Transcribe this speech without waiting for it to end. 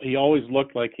He always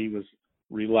looked like he was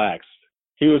relaxed.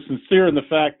 He was sincere in the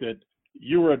fact that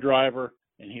you were a driver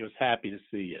and he was happy to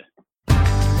see you.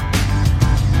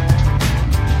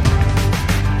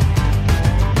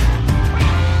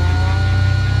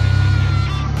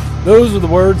 Those were the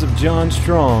words of John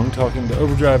Strong talking to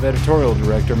Overdrive editorial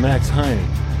director Max Heine.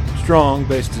 Strong,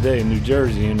 based today in New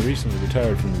Jersey and recently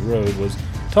retired from the road, was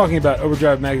talking about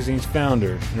Overdrive Magazine's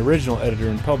founder and original editor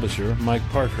and publisher, Mike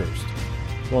Parkhurst,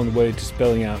 along the way to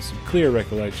spelling out some clear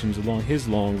recollections along his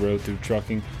long road through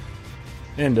trucking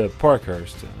and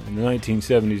Parkhurst in the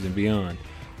 1970s and beyond.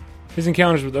 His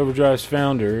encounters with Overdrive's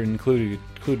founder included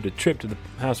a trip to the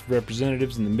House of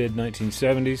Representatives in the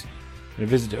mid-1970s and a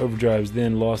visit to Overdrive's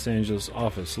then Los Angeles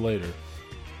office later.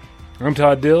 I'm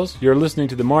Todd Dills. You're listening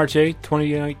to the March 8,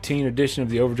 2019 edition of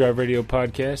the Overdrive Radio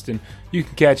Podcast, and you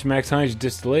can catch Max Heine's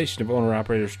distillation of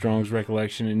owner-operator Strong's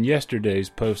recollection in yesterday's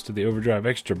post to the Overdrive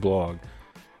Extra blog.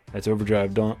 That's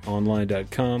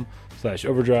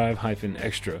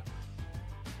overdriveonline.com/overdrive-extra.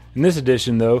 In this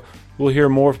edition, though, we'll hear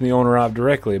more from the owner-op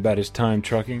directly about his time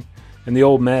trucking and the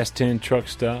old Mass 10 truck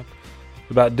stop,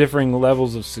 about differing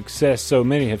levels of success so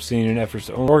many have seen in efforts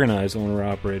to organize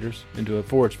owner-operators into a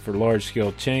force for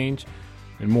large-scale change,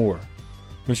 and more.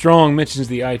 When Strong mentions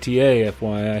the ITA,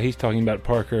 FYI, he's talking about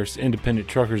Parkhurst's Independent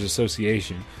Truckers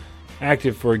Association,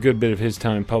 active for a good bit of his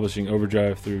time publishing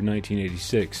Overdrive through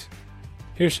 1986.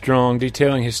 Here's Strong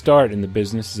detailing his start in the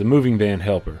business as a moving van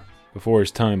helper before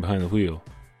his time behind the wheel.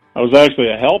 I was actually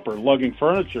a helper lugging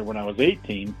furniture when I was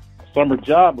 18, a summer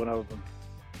job when I was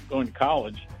going to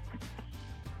college.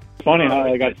 Funny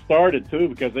how I got started, too,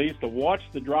 because I used to watch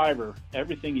the driver,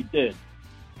 everything he did.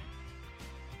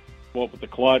 What with the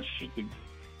clutch, the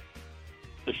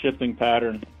shifting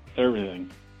pattern, everything.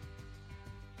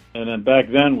 And then back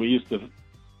then, we used to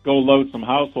go load some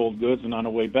household goods, and on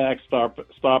the way back, stop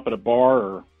at a bar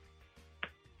or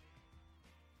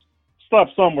stop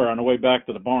somewhere on the way back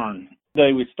to the barn.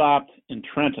 Today, we stopped in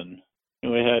Trenton,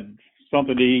 and we had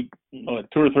something to eat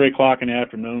at 2 or 3 o'clock in the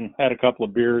afternoon, had a couple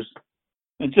of beers.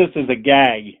 And just as a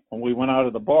gag, when we went out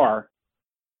of the bar,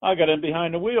 I got in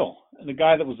behind the wheel. And the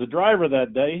guy that was the driver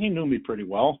that day, he knew me pretty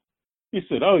well. He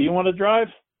said, "Oh, you want to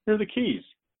drive? Here are the keys."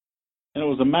 And it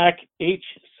was a Mack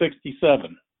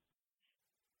H67.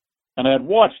 And I had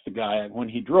watched the guy when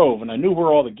he drove, and I knew where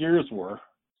all the gears were.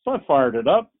 So I fired it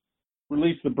up,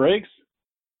 released the brakes,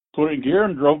 put it in gear,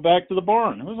 and drove back to the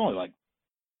barn. It was only like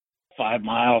 5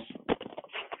 miles.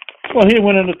 Well, he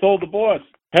went in and told the boss,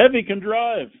 "Heavy can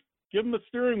drive. Give him a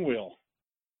steering wheel."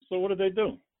 So what did they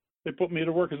do? They put me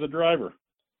to work as a driver.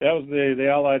 That was the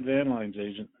Allied Van Lines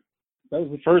agent. That was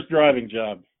the first driving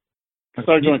job. I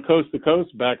started going coast to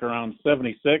coast back around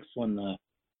 76 when the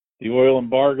oil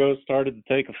embargo started to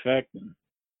take effect, and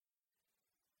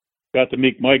got to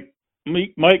meet Mike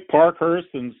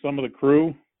Parkhurst and some of the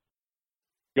crew.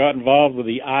 Got involved with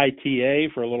the ITA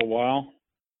for a little while.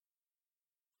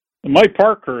 And Mike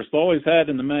Parkhurst always had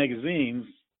in the magazines,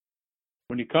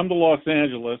 "When you come to Los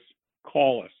Angeles,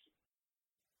 call us."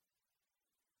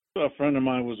 So a friend of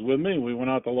mine was with me. We went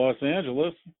out to Los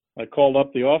Angeles. I called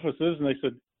up the offices, and they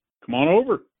said, "Come on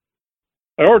over."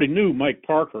 I already knew Mike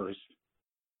Parkhurst,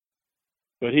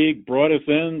 but he brought us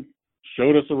in,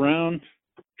 showed us around,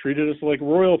 treated us like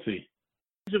royalty.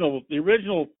 The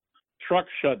original truck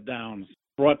shutdowns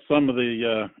brought some of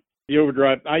the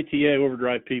Overdrive, ITA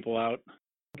Overdrive people out.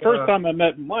 The first time I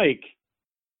met Mike,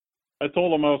 I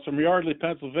told him I was from Yardley,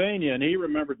 Pennsylvania, and he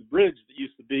remembered the bridge that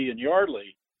used to be in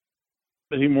Yardley.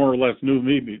 He more or less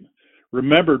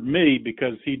remembered me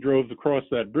because he drove across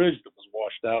that bridge that was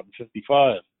washed out in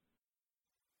 55.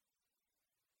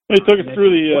 He took us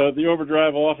through the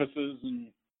Overdrive offices,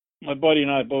 and my buddy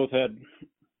and I both had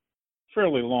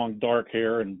fairly long dark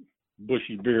hair and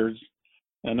bushy beards,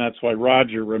 and that's why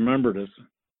Roger remembered us.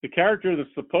 The character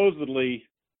that's supposedly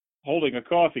holding a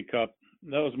coffee cup,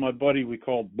 that was my buddy we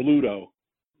called Bluto.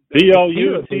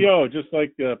 B-L-U-T-O, just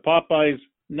like Popeye's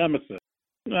nemesis.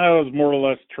 I was more or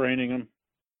less training him.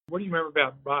 What do you remember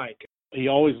about Mike? He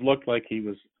always looked like he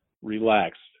was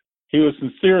relaxed. He was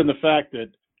sincere in the fact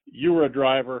that you were a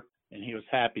driver and he was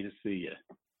happy to see you.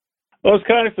 I was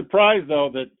kind of surprised, though,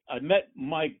 that I met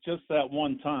Mike just that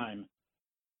one time.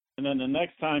 And then the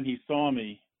next time he saw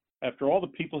me, after all the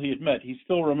people he had met, he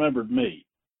still remembered me.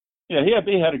 Yeah,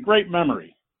 he had a great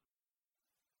memory.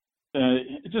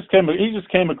 He just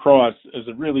came across as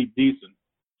a really decent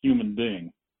human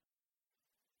being,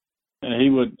 and he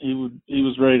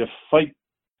was ready to fight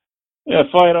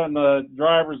on the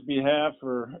driver's behalf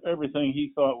for everything he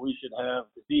thought we should have.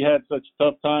 He had such a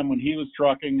tough time when he was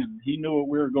trucking, and he knew what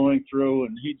we were going through,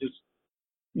 and he just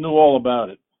knew all about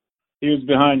it. He was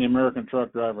behind the American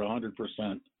truck driver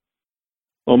 100%.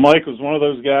 Well, Mike was one of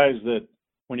those guys that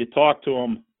when you talked to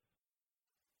him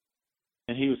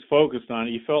and he was focused on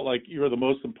it, you felt like you were the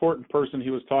most important person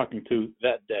he was talking to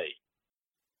that day.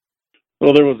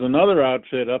 Well, there was another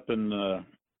outfit up in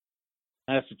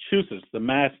Massachusetts, the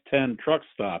Mass 10 truck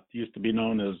stop, used to be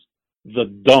known as the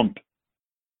Dump.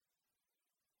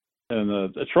 And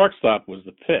the truck stop was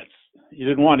the pits. You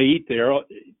didn't want to eat there.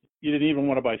 You didn't even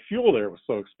want to buy fuel there. It was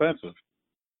so expensive.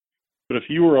 But if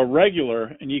you were a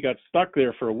regular and you got stuck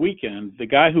there for a weekend, the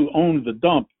guy who owned the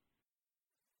Dump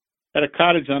had a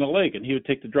cottage on a lake, and he would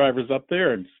take the drivers up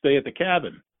there and stay at the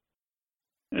cabin.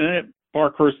 And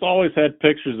Parkhurst always had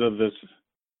pictures of this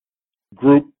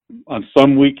group on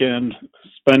some weekend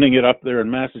spending it up there in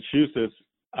Massachusetts,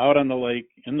 out on the lake,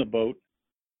 in the boat,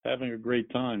 having a great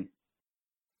time.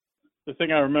 The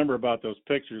thing I remember about those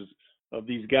pictures of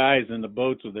these guys in the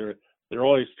boats, they're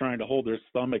always trying to hold their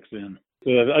stomachs in.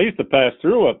 So I used to pass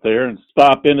through up there and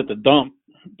stop in at the Dump,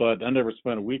 but I never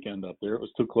spent a weekend up there. It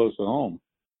was too close to home.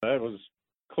 That was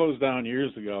closed down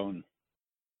years ago, and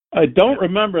I don't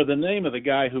remember the name of the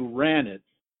guy who ran it,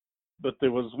 but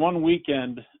there was one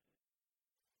weekend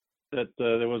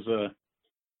that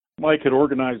Mike had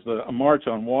organized a march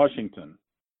on Washington,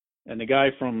 and the guy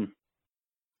from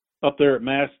up there at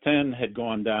Mass 10 had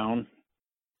gone down.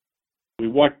 We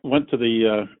went to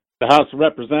the House of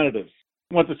Representatives.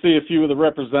 Went to see a few of the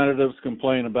representatives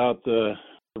complain about the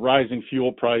rising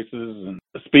fuel prices and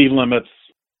the speed limits.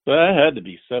 So that had to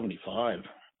be 75,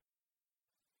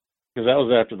 because that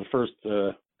was after the first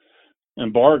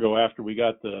embargo, after we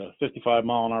got the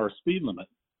 55-mile-an-hour speed limit.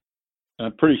 And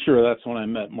I'm pretty sure that's when I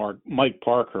met Mike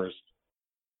Parkhurst,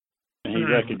 and he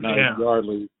recognized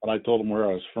Yardley, and I told him where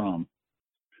I was from.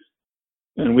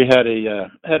 And we had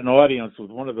an audience with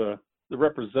one of the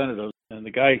representatives, and the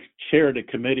guy chaired a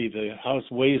committee, the House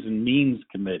Ways and Means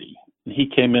Committee, and he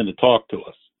came in to talk to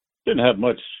us. Didn't have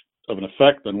much of an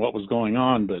effect on what was going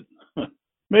on, but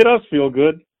made us feel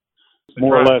good.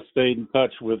 More or less stayed in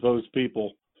touch with those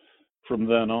people from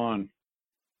then on.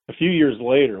 A few years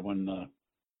later, when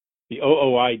the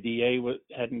OOIDA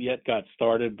hadn't yet got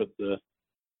started, but the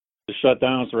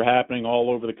shutdowns were happening all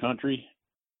over the country,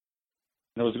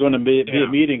 and it was going to be a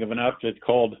meeting of an outfit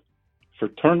called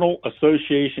Fraternal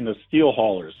Association of Steel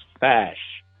Haulers, FASH.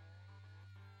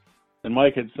 And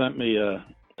Mike had sent me a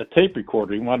tape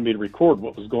recorder. He wanted me to record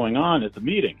what was going on at the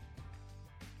meeting.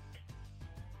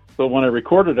 So when I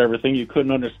recorded everything, you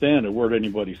couldn't understand a word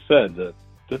anybody said. The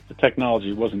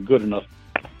technology wasn't good enough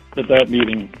at that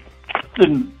meeting.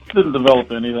 Didn't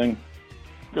develop anything.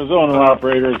 Because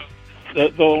owner-operators,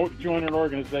 they'll join an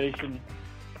organization,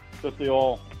 but they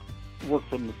all work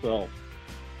for themselves.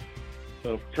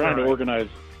 So trying to organize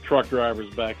truck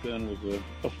drivers back then was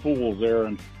a fool's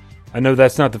errand. I know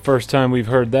that's not the first time we've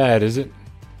heard that, is it?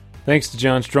 Thanks to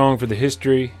John Strong for the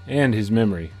history and his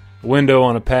memory. A window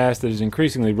on a past that is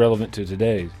increasingly relevant to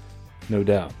today, no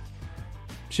doubt.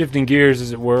 Shifting gears,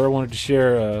 as it were, I wanted to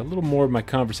share a little more of my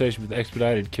conversation with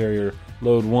expedited carrier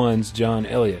Load One's John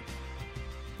Elliott.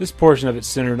 This portion of it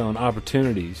centered on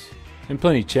opportunities and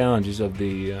plenty challenges of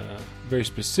the very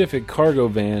specific cargo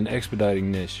van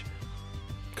expediting niche.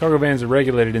 Cargo vans are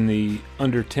regulated in the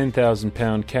under 10,000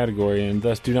 pound category and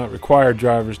thus do not require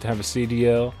drivers to have a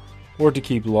CDL or to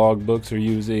keep logbooks or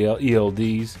use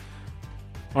ELDs.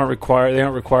 They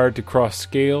aren't required to cross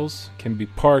scales, can be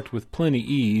parked with plenty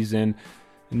ease, and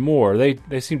more.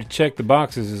 They seem to check the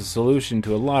boxes as a solution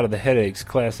to a lot of the headaches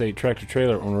Class 8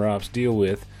 tractor-trailer owner-ops deal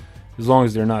with, as long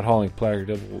as they're not hauling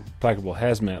placable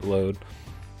hazmat load,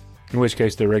 in which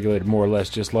case they're regulated more or less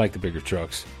just like the bigger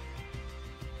trucks.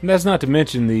 And that's not to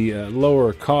mention the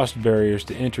lower cost barriers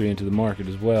to entry into the market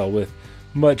as well, with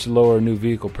much lower new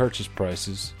vehicle purchase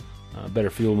prices, better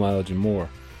fuel mileage, and more.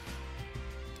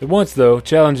 At once, though,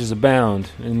 challenges abound.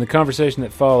 In the conversation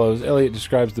that follows, Elliott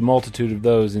describes the multitude of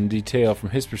those in detail from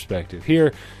his perspective.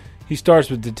 Here, he starts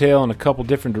with detail on a couple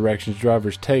different directions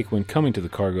drivers take when coming to the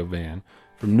cargo van,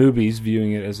 from newbies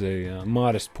viewing it as a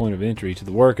modest point of entry to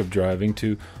the work of driving,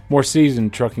 to more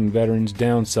seasoned trucking veterans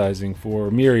downsizing for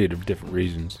a myriad of different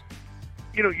reasons.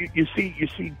 You know, you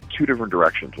see two different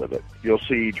directions with it. You'll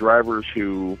see drivers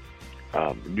who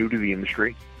new to the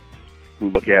industry, who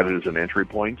look at it as an entry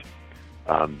point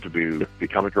to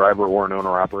become a driver or an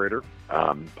owner-operator.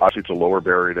 Obviously, it's a lower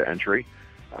barrier to entry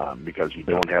because you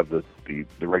don't have the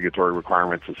regulatory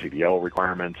requirements, the CDL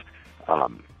requirements.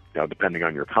 You know, depending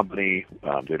on your company,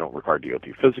 they don't require DOT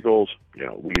physicals. You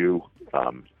know, we do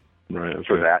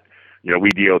for that. You know, we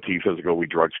DOT physical, we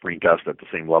drug screen test at the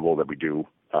same level that we do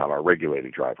our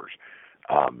regulated drivers.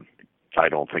 I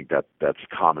don't think that's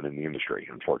common in the industry,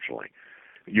 unfortunately.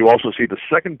 You also see the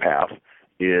second path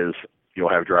is you'll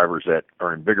have drivers that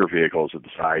are in bigger vehicles that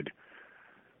decide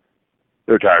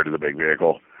they're tired of the big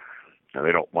vehicle and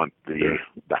they don't want the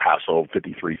hassle of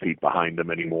 53 feet behind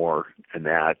them anymore. And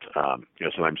that,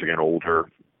 sometimes they're getting older.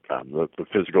 The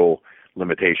physical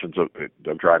limitations of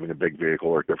driving a big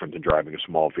vehicle are different than driving a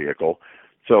small vehicle.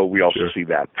 So we also see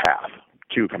that path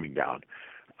too coming down.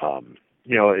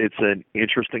 It's an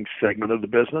interesting segment of the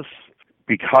business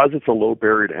because it's a low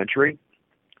barrier to entry.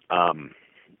 I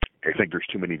think there's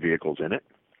too many vehicles in it.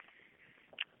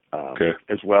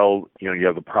 As well, you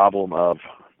have the problem of,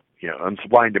 on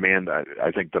supply and demand.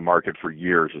 I think the market for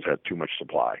years has had too much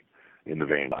supply in the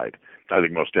van side. I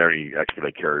think most any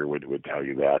expedite carrier would tell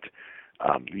you that.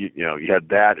 You had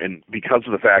that, and because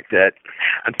of the fact that,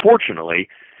 unfortunately,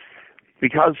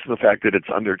 it's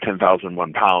under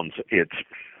 10,001 pounds,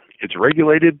 it's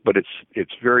regulated, but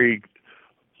it's very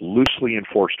loosely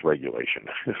enforced regulation,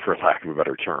 for lack of a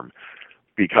better term,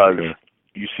 because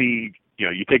you see,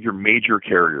 you take your major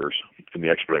carriers in the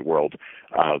expedite world,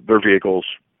 their vehicles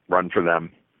run for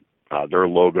them, they're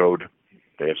logoed,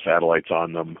 they have satellites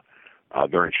on them,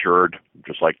 they're insured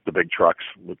just like the big trucks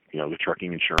with the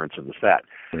trucking insurance and that.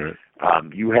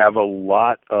 You have a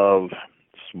lot of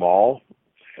small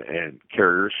and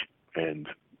carriers and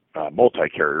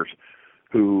multi-carriers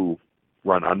who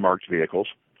run unmarked vehicles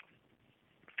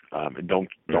and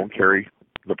don't carry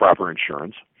the proper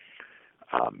insurance.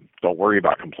 Don't worry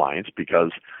about compliance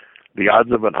because the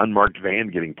odds of an unmarked van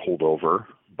getting pulled over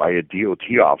by a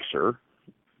DOT officer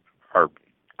are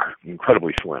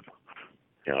incredibly slim.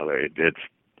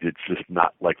 It's just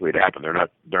not likely to happen.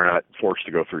 They're not forced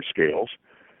to go through scales.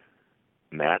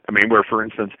 And that, where for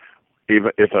instance,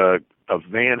 if a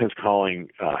van is calling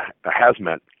a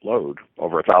hazmat load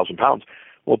over 1,000 pounds,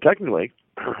 well, technically,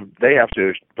 they have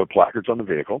to put placards on the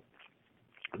vehicle.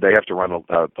 They have to run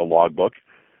a logbook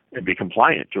and be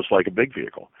compliant, just like a big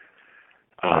vehicle.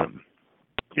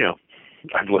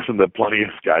 I've listened to plenty of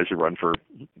guys who run for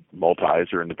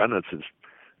multis or independents,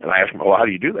 and I ask them, "Well, how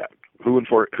do you do that? Who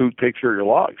takes care of your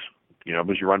logs?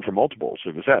 Because you run for multiples."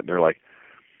 So this that, and they're like,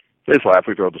 they just laugh.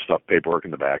 We throw the stuff paperwork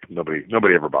in the back.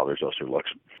 Nobody ever bothers us or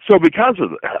looks. So because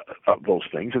of those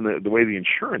things and the way the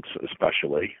insurance,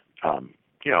 especially,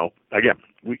 again,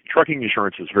 trucking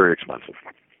insurance is very expensive.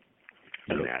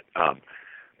 And that,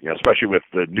 especially with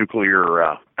the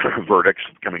nuclear verdicts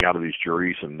coming out of these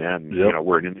juries, and then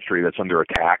we're an industry that's under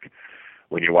attack.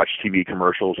 When you watch TV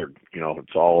commercials, or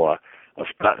it's all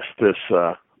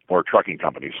asbestos or trucking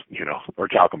companies, or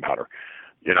talcum powder.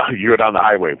 You go down the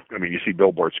highway. You see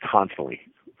billboards constantly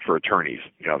for attorneys.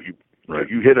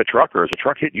 You hit a truck, or has a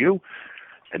truck hit you?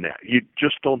 And you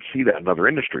just don't see that in other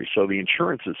industries. So the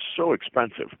insurance is so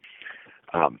expensive.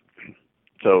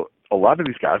 So a lot of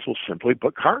these guys will simply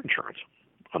put car insurance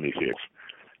on these vehicles,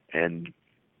 and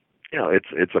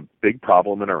it's a big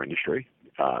problem in our industry.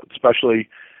 Especially,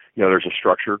 there's a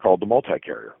structure called the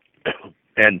multi-carrier,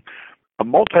 and a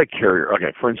multi-carrier.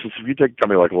 Okay, for instance, if you take a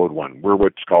company like Load One, we're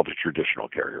what's called a traditional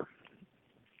carrier.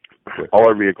 All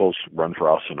our vehicles run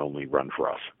for us and only run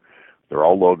for us. They're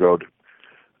all logoed.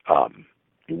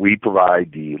 We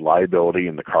provide the liability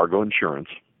and the cargo insurance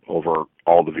over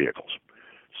all the vehicles.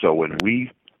 So when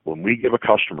we give a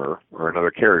customer or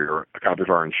another carrier a copy of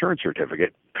our insurance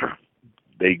certificate,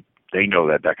 they know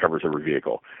that covers every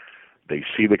vehicle. They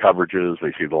see the coverages,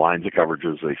 they see the lines of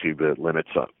coverages, they see the limits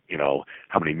of,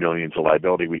 how many millions of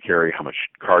liability we carry, how much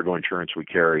cargo insurance we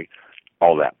carry,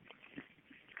 all that.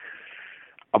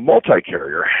 A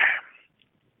multi-carrier,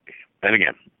 and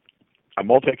again, a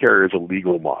multi-carrier is a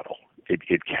legal model.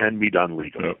 It can be done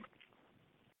legally.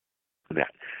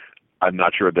 That I'm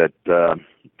not sure that,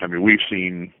 we've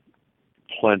seen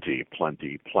plenty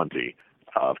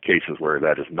of cases where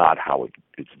that is not how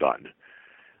it's done.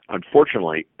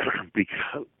 Unfortunately,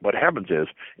 because what happens is,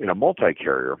 in a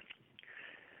multi-carrier,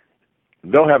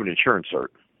 they'll have an insurance cert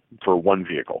for one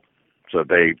vehicle, so that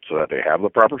they have the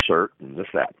proper cert and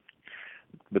that.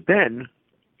 But then,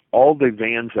 all the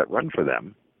vans that run for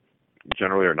them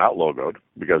generally are not logoed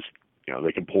because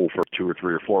they can pull for 2 or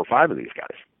 3 or 4 or 5 of these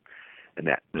guys, and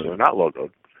that so they're not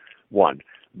logoed. One,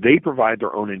 they provide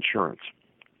their own insurance.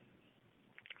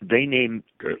 They name,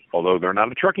 although they're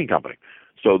not a trucking company.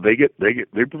 So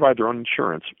they provide their own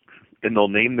insurance, and they'll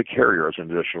name the carrier as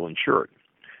an additional insured.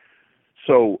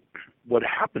 So what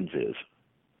happens is,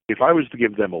 if I was to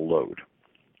give them a load,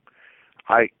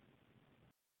 I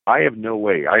have no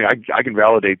way. I can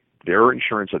validate their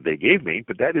insurance that they gave me,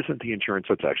 but that isn't the insurance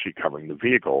that's actually covering the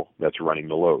vehicle that's running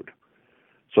the load.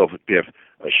 So if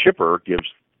a shipper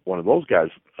gives one of those guys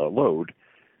a load,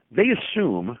 they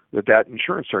assume that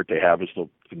insurance cert they have is the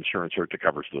insurance cert that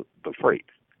covers the freight.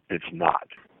 It's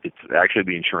not. It's actually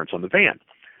the insurance on the van.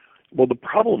 Well, the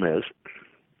problem is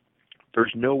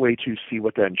there's no way to see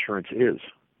what that insurance is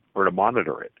or to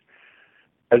monitor it.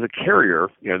 As a carrier,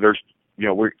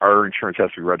 our insurance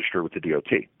has to be registered with the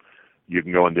DOT. You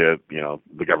can go into,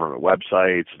 the government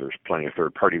websites. There's plenty of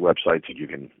third-party websites that you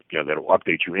can, that'll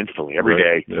update you instantly every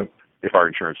day if our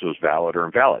insurance is valid or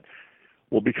invalid.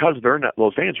 Well, because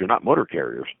those vans are not motor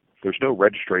carriers, there's no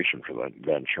registration for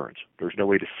that insurance. There's no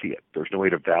way to see it. There's no way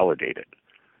to validate it,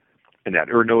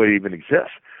 or no way it even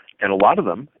exists. And a lot of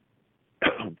them,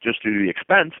 just due to the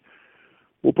expense,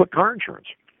 will put car insurance.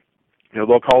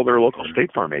 They'll call their local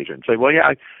State Farm agent and say, well,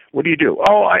 yeah, what do you do?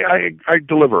 Oh, I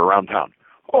deliver around town.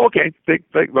 Oh, okay,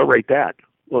 they'll rate that.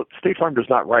 Well, State Farm does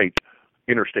not write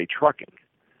interstate trucking.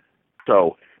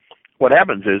 So what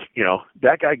happens is,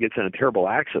 that guy gets in a terrible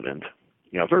accident.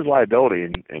 If there's liability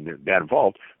and that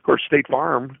involved, of course, State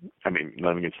Farm,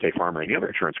 not against State Farm or any other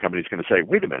insurance company, is going to say,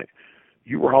 wait a minute,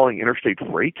 you were hauling interstate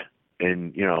freight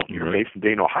and, you're based in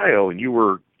Dayton, Ohio, and you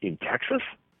were in Texas?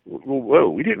 Whoa,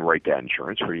 we didn't write that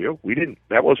insurance for you.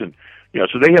 That wasn't,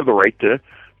 so they have the right to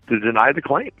deny the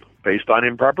claim based on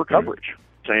improper coverage,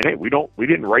 saying, hey, we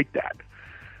didn't write that.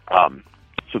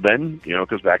 So then, it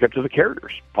goes back up to the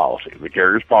carrier's policy. The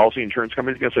carrier's policy insurance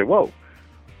company is going to say, whoa,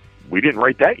 we didn't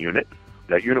write that unit.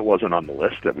 That unit wasn't on the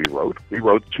list that we wrote. We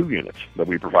wrote 2 units that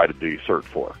we provided the cert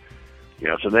for.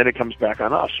 So then it comes back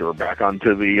on us or back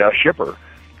onto the shipper,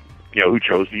 who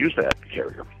chose to use that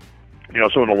carrier.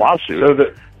 So in a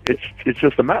lawsuit, it's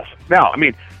just a mess. Now,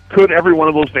 could every one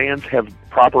of those vans have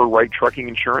proper right trucking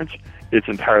insurance? It's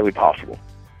entirely possible.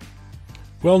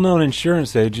 Well-known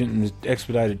insurance agent in the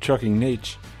expedited trucking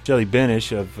niche, Shelley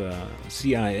Benish of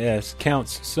CIS,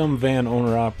 counts some van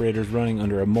owner-operators running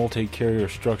under a multi-carrier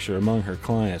structure among her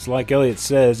clients. Like Elliott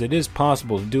says, it is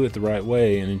possible to do it the right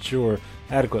way and ensure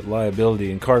adequate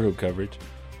liability and cargo coverage.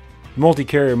 The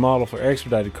multi-carrier model for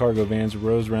expedited cargo vans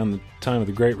arose around the time of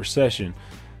the Great Recession,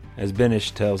 as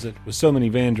Benish tells it, with so many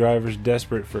van drivers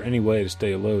desperate for any way to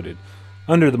stay loaded.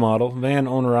 Under the model, van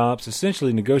owner-ops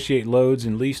essentially negotiate loads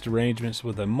and leased arrangements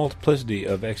with a multiplicity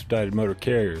of expedited motor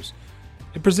carriers.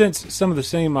 It presents some of the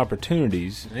same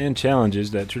opportunities and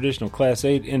challenges that traditional Class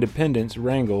 8 independents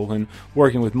wrangle when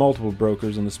working with multiple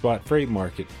brokers on the spot freight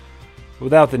market,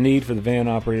 without the need for the van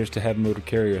operators to have motor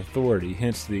carrier authority,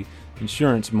 hence the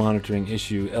insurance monitoring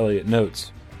issue Elliott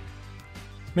notes.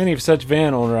 Many of such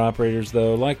van owner-operators,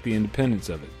 though, like the independence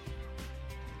of it,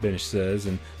 Benish says,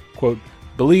 and, quote,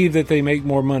 believe that they make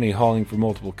more money hauling for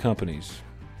multiple companies.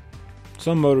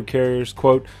 Some motor carriers,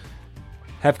 quote,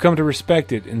 have come to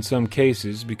respect it in some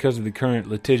cases because of the current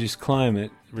litigious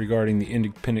climate regarding the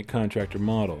independent contractor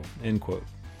model, end quote.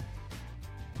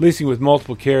 Leasing with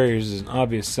multiple carriers is an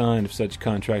obvious sign of such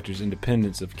contractors'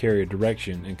 independence of carrier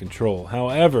direction and control.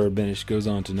 However, Benish goes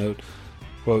on to note,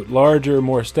 quote, larger,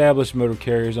 more established motor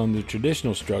carriers on the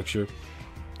traditional structure,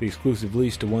 the exclusive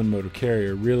lease to one motor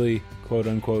carrier, really,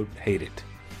 quote-unquote, hate it.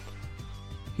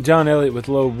 John Elliott with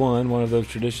Load 1, one of those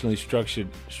traditionally structured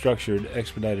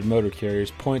expedited motor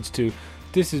carriers, points to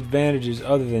disadvantages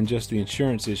other than just the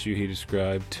insurance issue he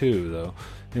described, too, though,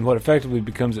 in what effectively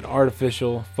becomes an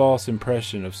artificial, false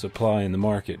impression of supply in the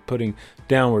market, putting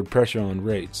downward pressure on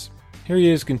rates. Here he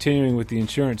is continuing with the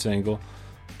insurance angle,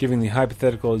 giving the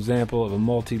hypothetical example of a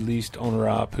multi-leased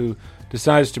owner-op who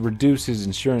decides to reduce his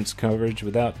insurance coverage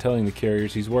without telling the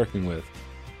carriers he's working with.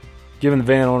 Given the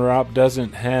van owner-op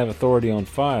doesn't have authority on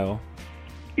file,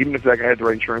 even if that guy had the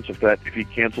right insurance, if he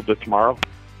canceled it tomorrow,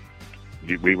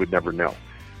 we would never know.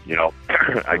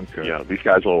 These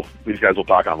guys will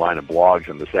talk online and blogs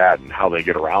and this, that, and how they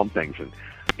get around things. And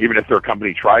even if their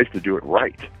company tries to do it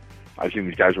right, I've seen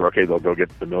these guys where, okay, they'll go get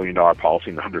the $1 million policy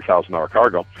and the $100,000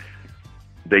 cargo.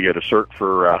 They get a cert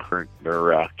for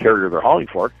their carrier they're hauling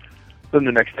for. Then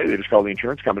the next day they just call the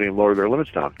insurance company and lower their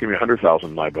limits down. Give me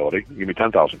 $100,000 liability. Give me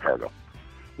 $10,000 cargo.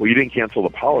 Well, you didn't cancel the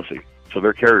policy, so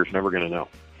their carrier's never going to know.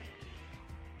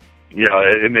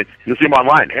 And you'll see them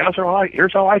online. Hey,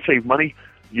 here's how I save money.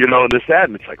 And this, that,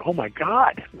 and it's like, oh my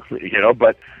God.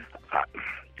 But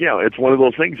it's one of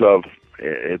those things of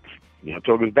it's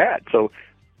so it goes bad. So,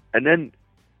 and then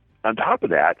on top of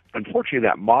that, unfortunately,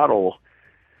 that model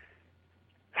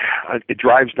it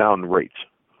drives down rates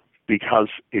because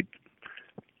it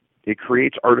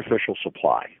creates artificial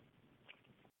supply.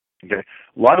 Okay,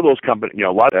 a lot of those companies,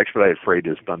 a lot of expedited freight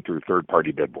is done through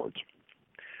third-party bid boards.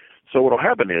 So what will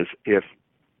happen is if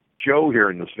Joe here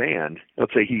in this van,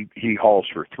 let's say he hauls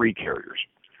for 3 carriers.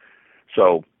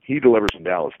 So he delivers in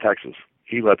Dallas, Texas.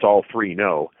 He lets all 3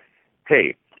 know,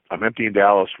 hey, I'm empty in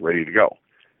Dallas, ready to go.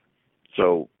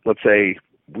 So let's say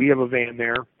we have a van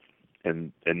there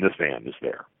and this van is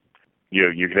there.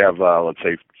 You could have, let's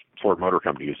say, Ford Motor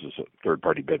Company uses a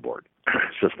third-party bid board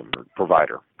system or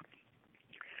provider.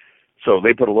 So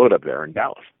they put a load up there in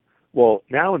Dallas. Well,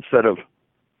 now instead of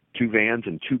 2 vans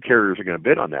and 2 carriers are going to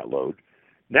bid on that load,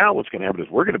 now what's going to happen is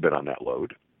we're going to bid on that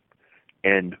load,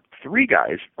 and 3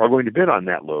 guys are going to bid on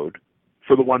that load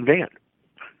for the 1 van.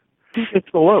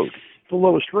 It's the load, the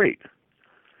lowest rate.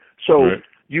 So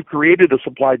you created a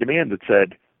supply-demand that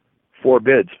said 4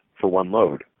 bids for 1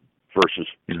 load versus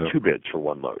 2 bids for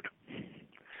 1 load.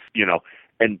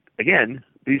 And again,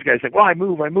 these guys think, well, I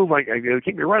move, I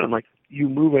keep me running. I'm like, you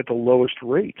move at the lowest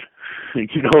rate.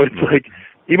 It's like,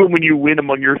 even when you win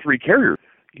among your 3 carriers,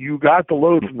 you got the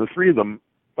load from the 3 of them,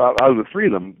 out of the 3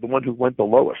 of them, the one who went the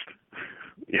lowest.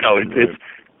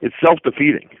 It's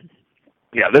self-defeating.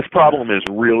 Yeah, this problem is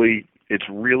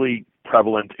really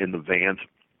prevalent in the vans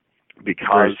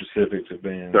because specific to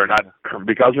vans. They're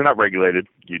not regulated.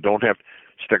 You don't have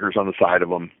stickers on the side of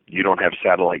them. You don't have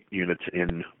satellite units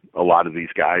in a lot of these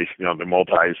guys. The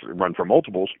multis run for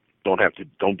multiples don't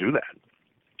do that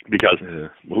because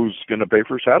who's going to pay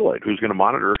for a satellite? Who's going to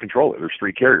monitor or control it? There's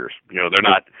 3 carriers. They're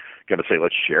not going to say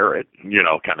let's share it.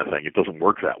 Kind of thing. It doesn't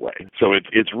work that way. So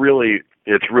it's really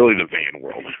the van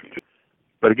world.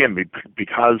 But again,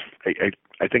 because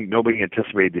I think nobody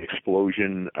anticipated the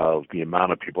explosion of the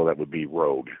amount of people that would be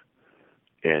rogue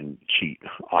and cheat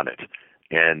on it,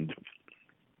 and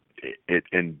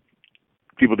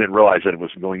people didn't realize that it was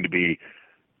going to be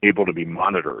able to be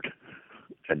monitored,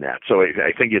 and that. So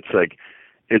I think it's like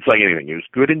anything. It was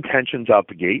good intentions out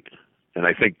the gate, and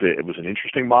I think that it was an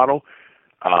interesting model,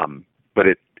 but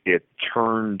it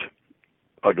turned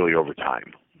ugly over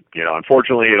time.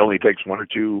 Unfortunately, it only takes 1 or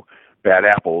 2 bad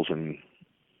apples, and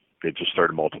it just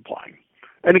started multiplying.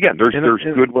 And again, there's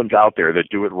good ones out there that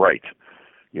do it right.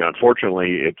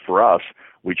 Unfortunately, for us,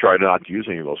 we try not to use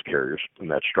any of those carriers in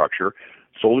that structure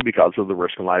solely because of the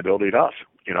risk and liability to us.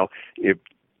 If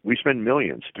we spend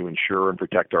millions to insure and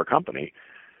protect our company,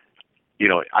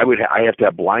 I have to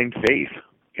have blind faith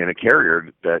in a carrier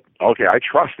that, okay, I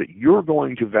trust that you're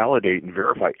going to validate and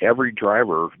verify every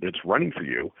driver that's running for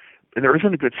you, and there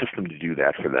isn't a good system to do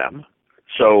that for them.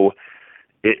 So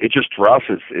it just, for us,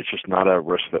 it's just not a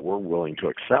risk that we're willing to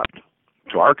accept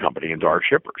to our company and to our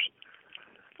shippers.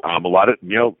 A lot of,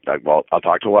 I'll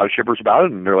talk to a lot of shippers about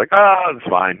it, and they're like, it's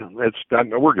fine. It's done.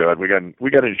 We're good. We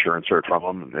got insurance cert from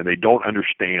them, and they don't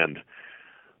understand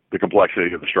the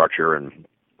complexity of the structure and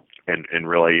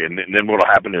really, and then what'll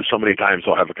happen is so many times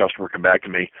I'll have a customer come back to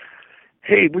me,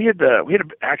 hey, we had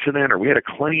an accident or we had a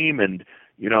claim, and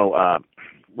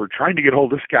we're trying to get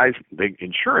hold of this guy's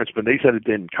insurance, but they said it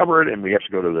didn't cover it, and we have to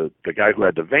go to the guy who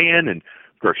had the van, and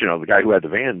of course, the guy who had the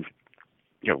van's,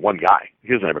 one guy.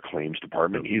 He doesn't have a claims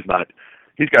department. He's a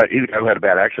guy who had a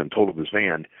bad accident, totaled his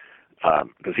van.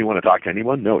 Does he want to talk to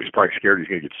anyone? No, he's probably scared he's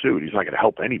going to get sued. He's not going to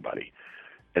help anybody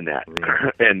in that.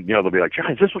 Right. And they'll be like,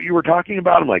 John, is this what you were talking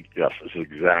about? I'm like, yes, this is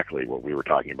exactly what we were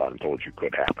talking about and told you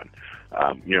could happen.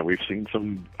 We've seen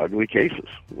some ugly cases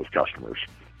with customers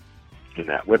in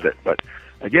that with it, but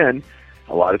again,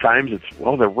 a lot of times it's,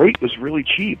 the rate was really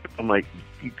cheap. I'm like,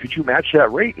 could you match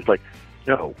that rate? It's like,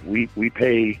 no, we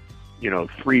pay,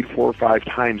 3, 4, 5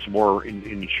 times more in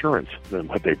insurance than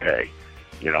what they pay.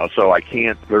 So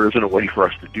there isn't a way for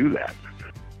us to do that.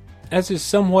 As is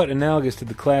somewhat analogous to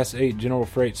the Class 8 general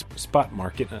freight spot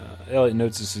market, Elliott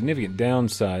notes a significant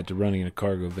downside to running in a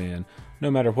cargo van, no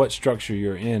matter what structure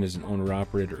you're in as an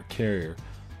owner-operator or carrier.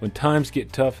 When times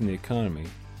get tough in the economy,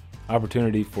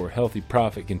 opportunity for healthy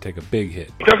profit can take a big hit.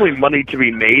 Definitely money to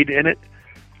be made in it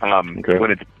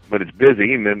when it's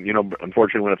busy, and then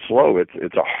unfortunately when it's slow,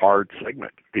 it's a hard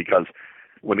segment because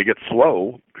when it gets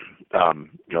slow,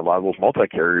 a lot of those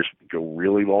multi-carriers go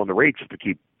really low on the rates to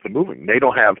keep them moving. They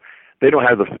don't have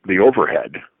the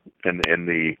overhead and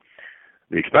the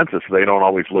expenses, so they don't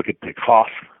always look at the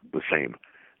cost the same.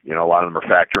 A lot of them are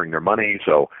factoring their money,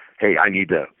 so hey, I need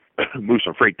to move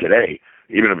some freight today,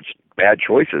 even if it's bad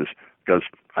choices, because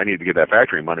I need to get that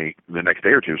factory money the next day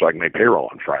or two so I can make payroll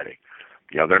on Friday.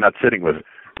 They're not sitting with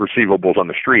receivables on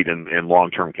the street and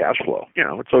long-term cash flow.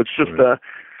 So it's just a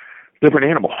different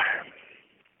animal.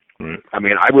 Right. I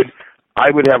mean,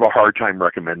 I would have a hard time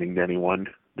recommending to anyone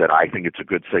that I think it's a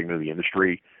good segment of the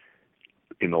industry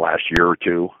in the last year or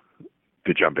 2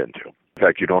 to jump into. In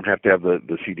fact, you don't have to have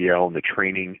the CDL and the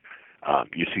training.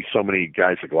 You see so many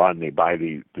guys that go out and they buy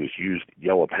these used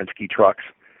yellow Penske trucks.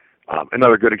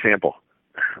 Another good example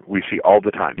we see all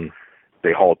the time.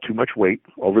 They haul too much weight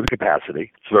over the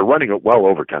capacity, so they're running it well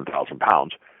over 10,000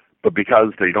 pounds. But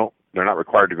because they're not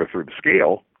required to go through the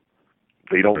scale,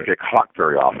 they don't get caught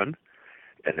very often,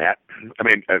 And that, I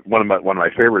mean, one of my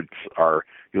favorites are,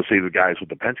 you'll see the guys with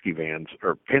the Penske vans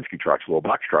or Penske trucks, little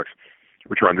box trucks,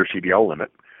 which are under CDL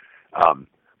limit,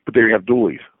 but they have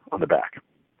dualies on the back.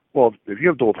 Well, if you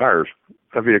have dual tires,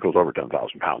 that vehicle's over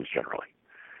 10,000 pounds generally,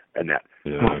 and that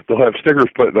they'll have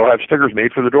stickers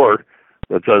made for the door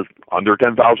that says under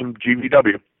 10,000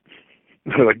 GVW.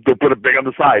 Like they'll put it big on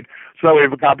the side, so that way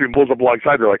if a copy pulls up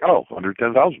alongside, they're like, oh, under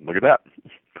 10,000. Look at that.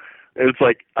 And it's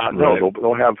like no,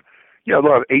 they'll have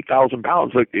 8,000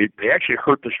 pounds. Like they actually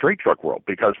hurt the straight truck world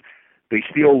because they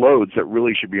steal loads that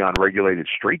really should be on regulated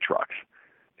straight trucks,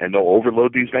 and they'll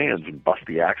overload these vans and bust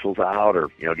the axles out, or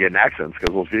get in accidents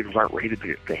because those vehicles aren't rated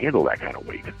to handle that kind of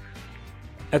weight.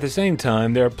 At the same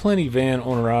time, there are plenty van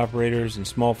owner-operators and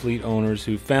small fleet owners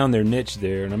who found their niche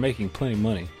there and are making plenty of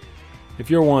money. If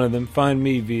you're one of them, find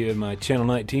me via my Channel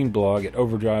 19 blog at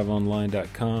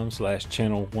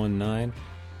overdriveonline.com/channel19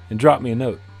 and drop me a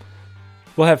note.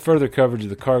 We'll have further coverage of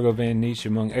the cargo van niche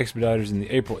among expediters in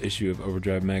the April issue of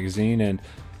Overdrive Magazine. And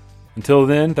until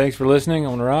then, thanks for listening,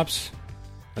 Owner Ops.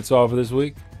 That's all for this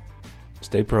week.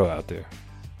 Stay pro out there.